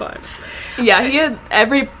out sometimes. Yeah, he had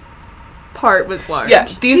every part was large. Yeah,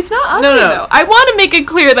 he's not ugly, though. I want to make it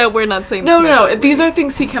clear that we're not saying no. These are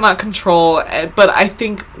things he cannot control. But I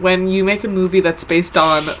think when you make a movie that's based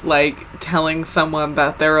on like telling someone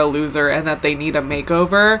that they're a loser and that they need a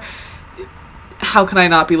makeover, how can I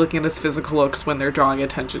not be looking at his physical looks when they're drawing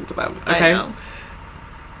attention to them? Okay. I know.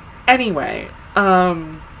 Anyway,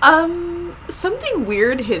 something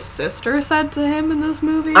weird his sister said to him in this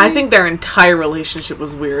movie. I think their entire relationship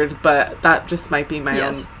was weird, but that just might be my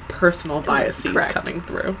own personal biases coming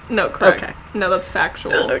through. No, correct. Okay. No, that's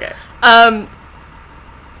factual. Okay.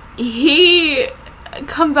 He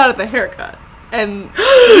comes out of the haircut and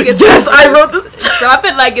he gets yes, I wrote this. Drop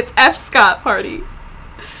it like it's F. Scott party.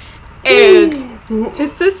 And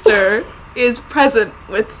his sister is present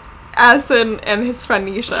with Addison and his friend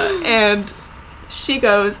Nisha, and she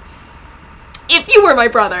goes, if you were my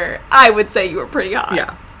brother, I would say you were pretty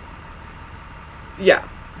hot. Yeah.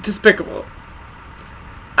 Despicable.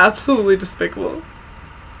 Absolutely despicable.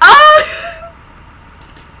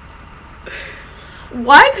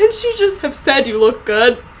 Why couldn't she just have said you look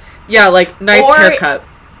good? Yeah, like, nice haircut.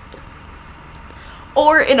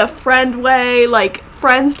 Or in a friend way, like,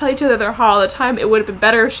 friends tell each other they're hot all the time. It would have been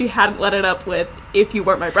better if she hadn't let it up with, if you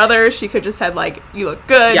weren't my brother. She could just said, like, you look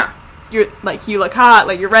good. Yeah. You're, like, you look hot,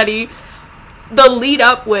 like, you're ready. The lead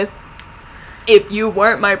up with, if you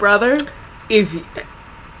weren't my brother.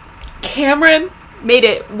 Cameron made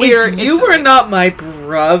it weird. If you were not my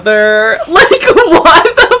brother, like,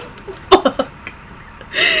 what the fuck?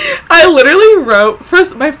 I literally wrote,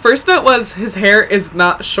 my first note was, his hair is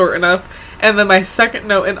not short enough, and then my second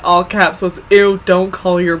note in all caps was, ew, don't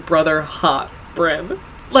call your brother hot, Bryn.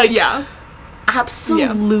 Like, yeah.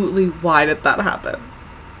 Absolutely, why did that happen?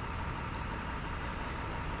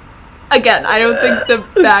 Again, I don't think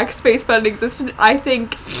the backspace button existed. I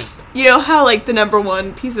think, you know how, like, the number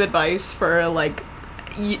one piece of advice for, like,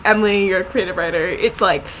 Emily, you're a creative writer, it's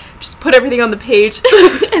like, just put everything on the page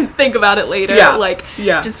and think about it later. Yeah. Like,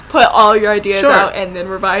 just put all your ideas out and then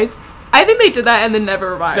revise. I think they did that and then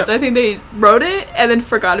never revised. No. I think they wrote it and then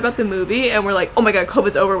forgot about the movie and were like, oh my god,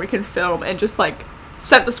 COVID's over, we can film, and just, like,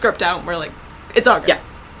 sent the script out and we're like, it's all good. Yeah.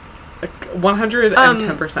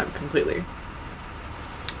 110% completely.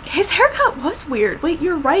 His haircut was weird. Wait,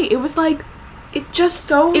 you're right. It was like,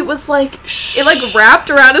 it was like, it like wrapped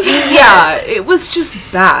around his head. Yeah, it was just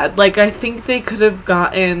bad. Like, I think they could have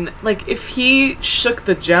gotten, like, if he shook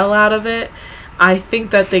the gel out of it, I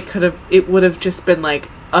think that it would have just been, like,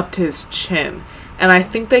 up to his chin. And I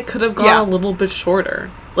think they could have gone a little bit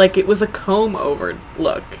shorter. Like, it was a comb over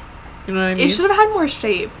look. You know what I mean? It should have had more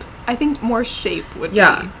shape. I think more shape would be.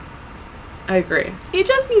 I agree. He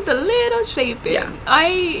just needs a little shaping. Yeah.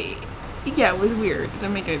 It was weird. It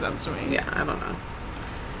didn't make any sense to me. Yeah, I don't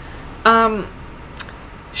know.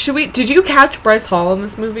 Did you catch Bryce Hall in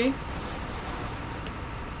this movie?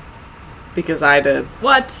 Because I did.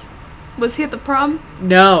 What? Was he at the prom?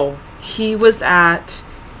 No. He was at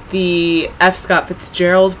the F. Scott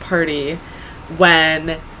Fitzgerald party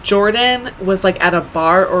when Jordan was, like, at a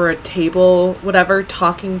bar or a table, whatever,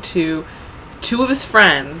 talking to two of his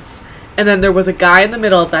friends, and then there was a guy in the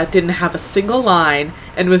middle that didn't have a single line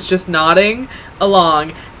and was just nodding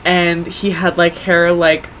along, and he had, like, hair,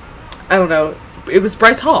 like, I don't know, it was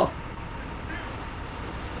Bryce Hall.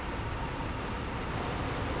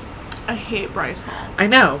 I hate Bryce Hall. I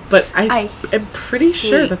know, but I am pretty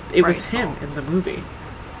sure that it was him in the movie.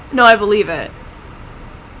 No, I believe it.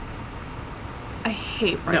 I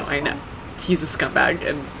hate Bryce Hall. No, I know. He's a scumbag,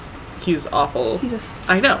 and he's awful. He's a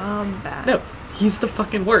scumbag. I know. No, he's the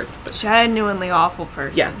fucking worst. But genuinely awful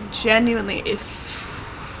person. Yeah. Genuinely,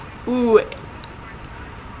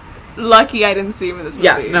 lucky I didn't see him in this movie.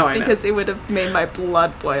 Yeah, no, I know. Because it would have made my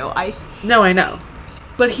blood boil. No, I know.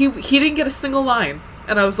 But he didn't get a single line.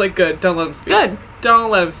 And I was like, good, don't let him speak. Good. Don't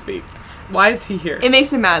let him speak. Why is he here? It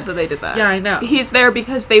makes me mad that they did that. Yeah, I know. He's there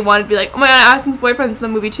because they wanted to be like, oh my god, Addison's boyfriend's in the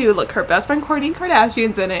movie too. Look, her best friend Kourtney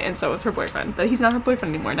Kardashian's in it, and so is her boyfriend. But he's not her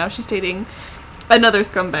boyfriend anymore. Now she's dating another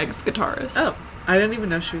scumbag's guitarist. Oh, I didn't even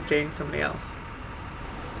know she was dating somebody else.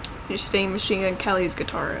 She's dating Machine Gun Kelly's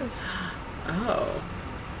guitarist. Oh.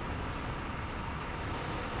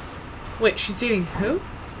 Wait, she's dating who?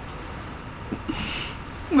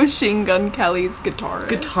 Machine Gun Kelly's guitarist.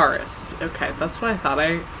 Guitarist. Okay, that's what I thought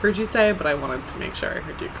I heard you say, but I wanted to make sure I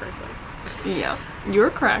heard you correctly. Yeah, you were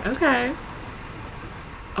correct. Okay.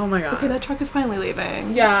 Oh my god. Okay, that truck is finally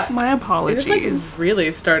leaving. Yeah. My apologies. It's like really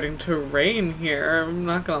starting to rain here, I'm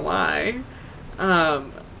not gonna lie.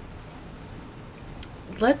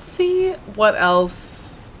 Let's see what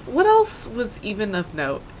else was even of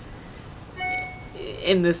note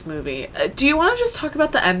in this movie. Do you want to just talk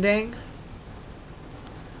about the ending?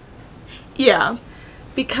 Yeah.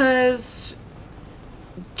 Because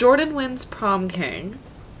Jordan wins prom king.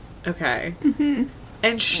 Okay. Mm-hmm.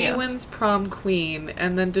 And she wins prom queen.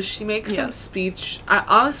 And then does she make some speech?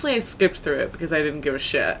 I skipped through it because I didn't give a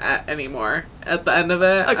shit anymore at the end of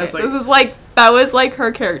it. Okay, I was like, that was like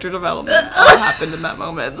her character development that happened in that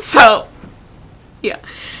moment. So, yeah.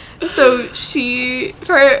 So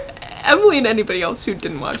for Emily and anybody else who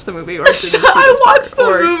didn't watch the movie or didn't see this I watched the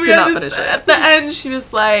or movie. did not finish it. At the end, she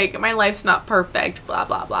was like, "My life's not perfect." Blah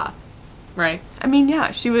blah blah. Right. I mean, yeah.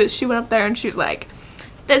 She went up there and she was like,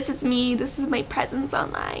 "This is me. This is my presence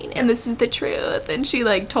online, and this is the truth." And she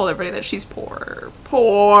like told everybody that she's poor,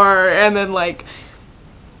 and then like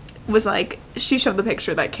was like she showed the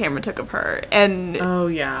picture that Cameron took of her, and oh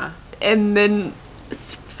yeah, and then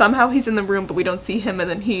somehow he's in the room but we don't see him, and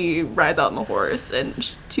then he rides out on the horse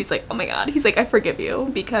and she's like, oh my god, he's like, I forgive you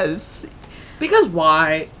because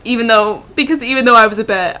why? Even though I was a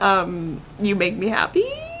bit you make me happy,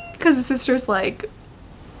 because his sister's like,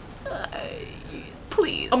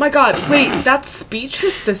 please. Oh my god, wait, that speech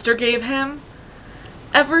his sister gave him,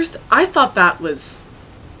 I thought that was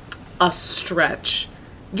a stretch.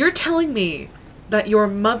 You're telling me that your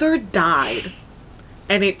mother died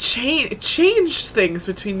and it changed things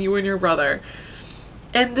between you and your brother.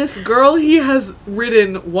 And this girl he has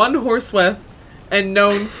ridden one horse with and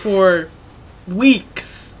known for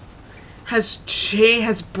weeks has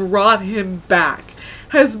brought him back.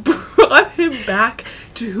 Has brought him back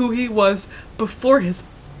to who he was before his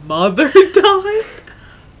mother died.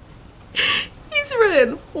 He's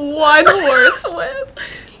ridden one horse with.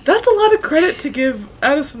 That's a lot of credit to give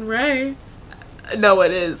Addison Rae. No,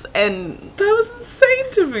 it is. And that was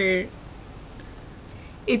insane to me.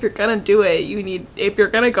 If you're gonna do it, if you're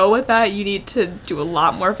gonna go with that, you need to do a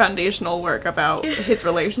lot more foundational work about his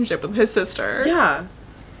relationship with his sister. Yeah.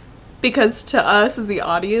 Because to us as the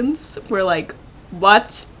audience, we're like,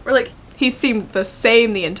 what? We're like, he seemed the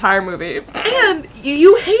same the entire movie. And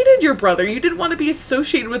you hated your brother. You didn't want to be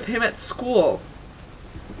associated with him at school.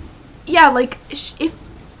 Yeah, like, if...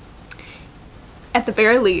 At the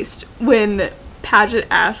very least, when Paget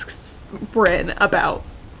asks Bryn about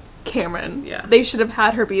Cameron, they should have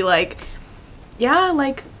had her be like, yeah,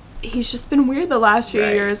 like, he's just been weird the last few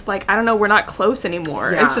years. Like, I don't know, we're not close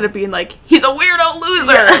anymore. Yeah. Instead of being like, he's a weirdo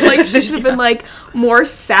loser. Yeah. Like, she should have been, like, more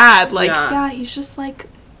sad. Like, yeah, he's just, like,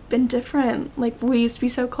 been different. Like, we used to be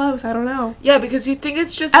so close. I don't know. Yeah, because you think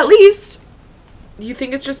it's just... At least... You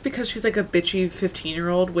think it's just because she's, like, a bitchy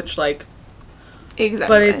 15-year-old, which, like...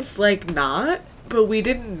 Exactly. But it's, like, not. But we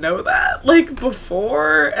didn't know that, like,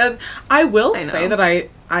 before. And I will say that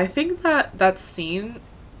I think that scene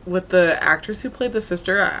with the actress who played the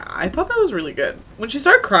sister, I thought that was really good. When she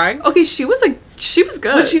started crying. Okay, she was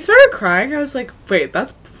good. When she started crying, I was like, wait,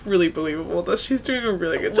 that's really believable. That she's doing a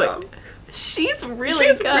really good job. She's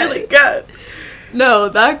really good. No,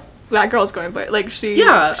 that girl's going to play. Like,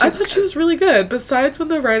 I thought she was really good. Besides when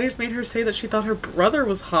the writers made her say that she thought her brother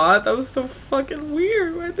was hot. That was so fucking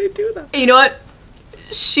weird. Why'd they do that? You know what?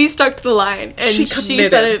 She stuck to the line. And she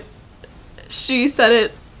said it. She said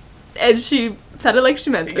it. And she said it like she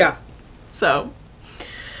meant it. Yeah. So.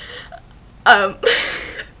 There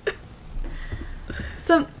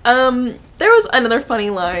was another funny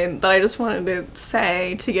line that I just wanted to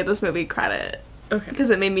say to give this movie credit. Okay. Because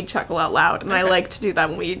it made me chuckle out loud. And I like to do that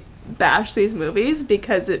when we bash these movies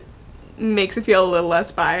because it makes it feel a little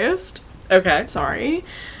less biased. Okay. Sorry.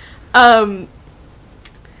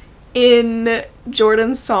 In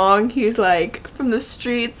Jordan's song, he's like, from the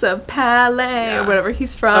streets of Palais, or whatever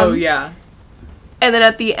he's from. Oh, yeah. And then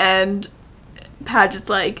at the end, Padgett's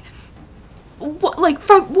like, what, like,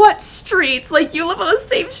 from what streets? Like, you live on the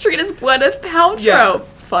same street as Gwyneth Paltrow. Yeah.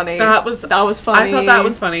 Funny. That was funny. I thought that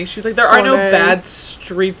was funny. She was like, there are no bad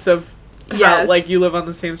streets of... Yes. Like, you live on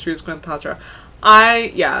the same street as Gwyneth Paltrow.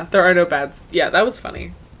 There are no bad... Yeah, that was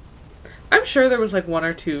funny. I'm sure there was, like, one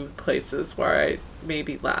or two places where I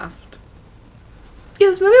maybe laughed. Yeah,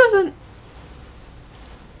 this movie wasn't...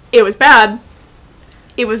 It was bad.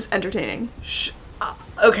 It was entertaining.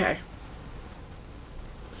 Okay.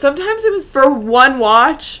 Sometimes it was... For one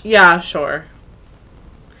watch? Yeah, sure.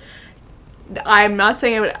 I'm not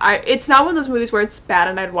saying it would... It's not one of those movies where it's bad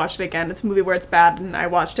and I'd watch it again. It's a movie where it's bad and I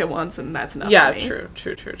watched it once and that's enough for me.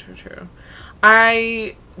 True.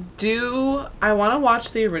 I want to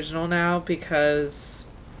watch the original now because...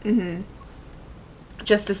 Mm-hmm.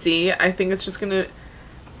 Just to see. I think it's just gonna...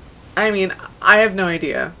 I mean, I have no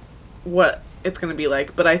idea what it's gonna be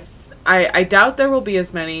like, but I doubt there will be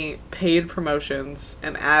as many paid promotions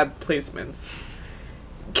and ad placements.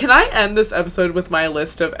 Can I end this episode with my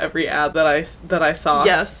list of every ad that I saw?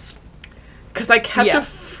 Yes. Because I kept a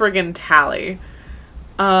friggin' tally.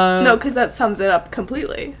 No, because that sums it up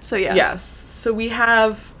completely. So yes. Yes. So we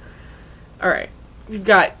have... Alright. We've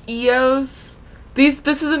got EOS.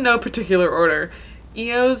 This is in no particular order.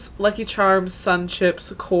 EOS, Lucky Charms, Sun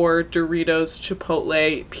Chips, Core, Doritos,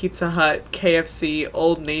 Chipotle, Pizza Hut, KFC,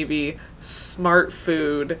 Old Navy, Smart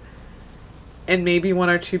Food, and maybe one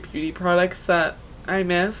or two beauty products that I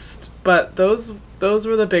missed. But those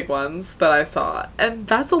were the big ones that I saw. And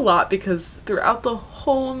that's a lot because throughout the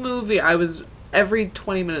whole movie, every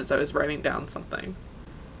 20 minutes I was writing down something.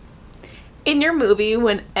 In your movie,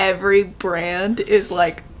 when every brand is,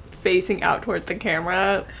 like, facing out towards the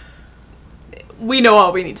camera... We know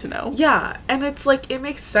all we need to know. Yeah, and it's like, it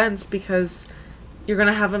makes sense because you're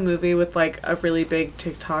gonna have a movie with like a really big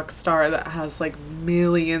TikTok star that has like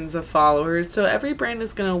millions of followers, so every brand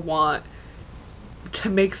is gonna want to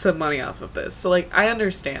make some money off of this. So like, I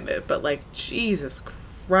understand it, but like, Jesus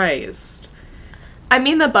Christ. I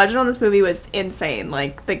mean, the budget on this movie was insane.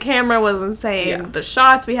 Like, the camera was insane, the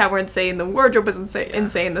shots we had were insane, the wardrobe was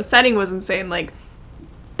insane, the setting was insane, like...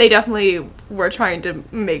 They definitely were trying to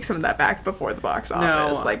make some of that back before the box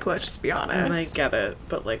office. No, like, let's just be honest. And I get it,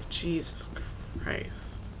 but, like, Jesus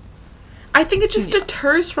Christ. I think it just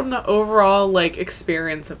deters from the overall, like,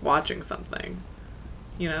 experience of watching something.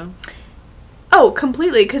 You know? Oh,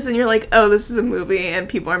 completely. Because then you're like, oh, this is a movie and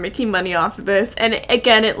people are making money off of this. And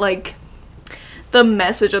again, it, like, the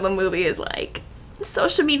message of the movie is, like,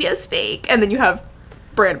 social media is fake. And then you have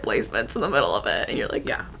brand placements in the middle of it. And you're like,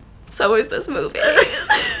 yeah. So is this movie.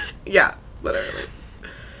 Yeah, literally.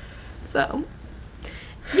 So,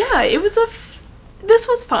 yeah, it was this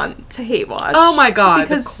was fun to hate watch. Oh my god,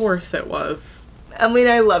 of course it was. Emily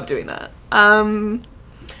and I love doing that. Emily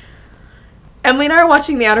and I are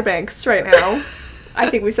watching The Outer Banks right now. I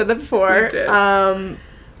think we said that before. We did.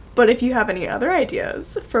 But if you have any other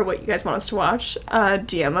ideas for what you guys want us to watch,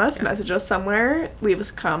 DM us, message us somewhere, leave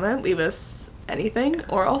us a comment, leave us anything,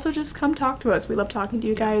 or also just come talk to us. We love talking to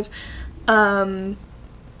you guys.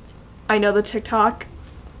 I know the TikTok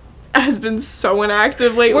has been so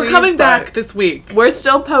inactive lately. We're coming back this week. We're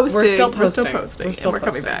still posting. We're still posting. We're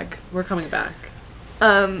coming back. We're coming back.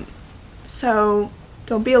 So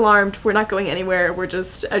don't be alarmed. We're not going anywhere. We're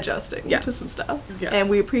just adjusting to some stuff. Yeah. And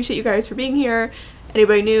we appreciate you guys for being here.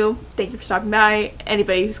 Anybody new, thank you for stopping by.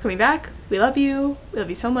 Anybody who's coming back, we love you. We love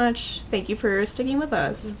you so much. Thank you for sticking with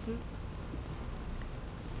us. Mm-hmm.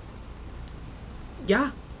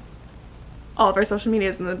 Yeah. All of our social media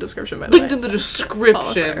is in the description, by the way. Link in the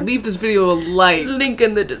description. Leave this video a like. Link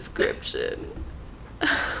in the description.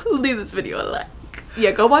 Leave this video a like.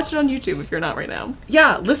 Yeah, go watch it on YouTube if you're not right now.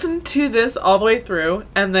 Yeah, listen to this all the way through,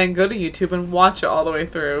 and then go to YouTube and watch it all the way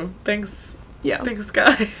through. Thanks. Yeah. Thanks,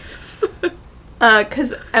 guys.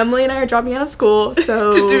 Because Emily and I are dropping out of school,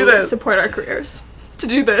 so to do this. Support our careers. To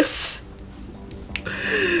do this.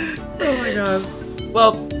 Oh my god.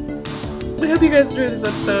 Well, we hope you guys enjoyed this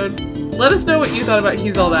episode. Let us know what you thought about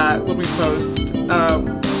He's All That when we post.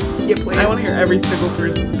 Yeah, please. I want to hear every single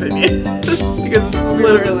person's opinion. Because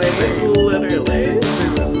literally.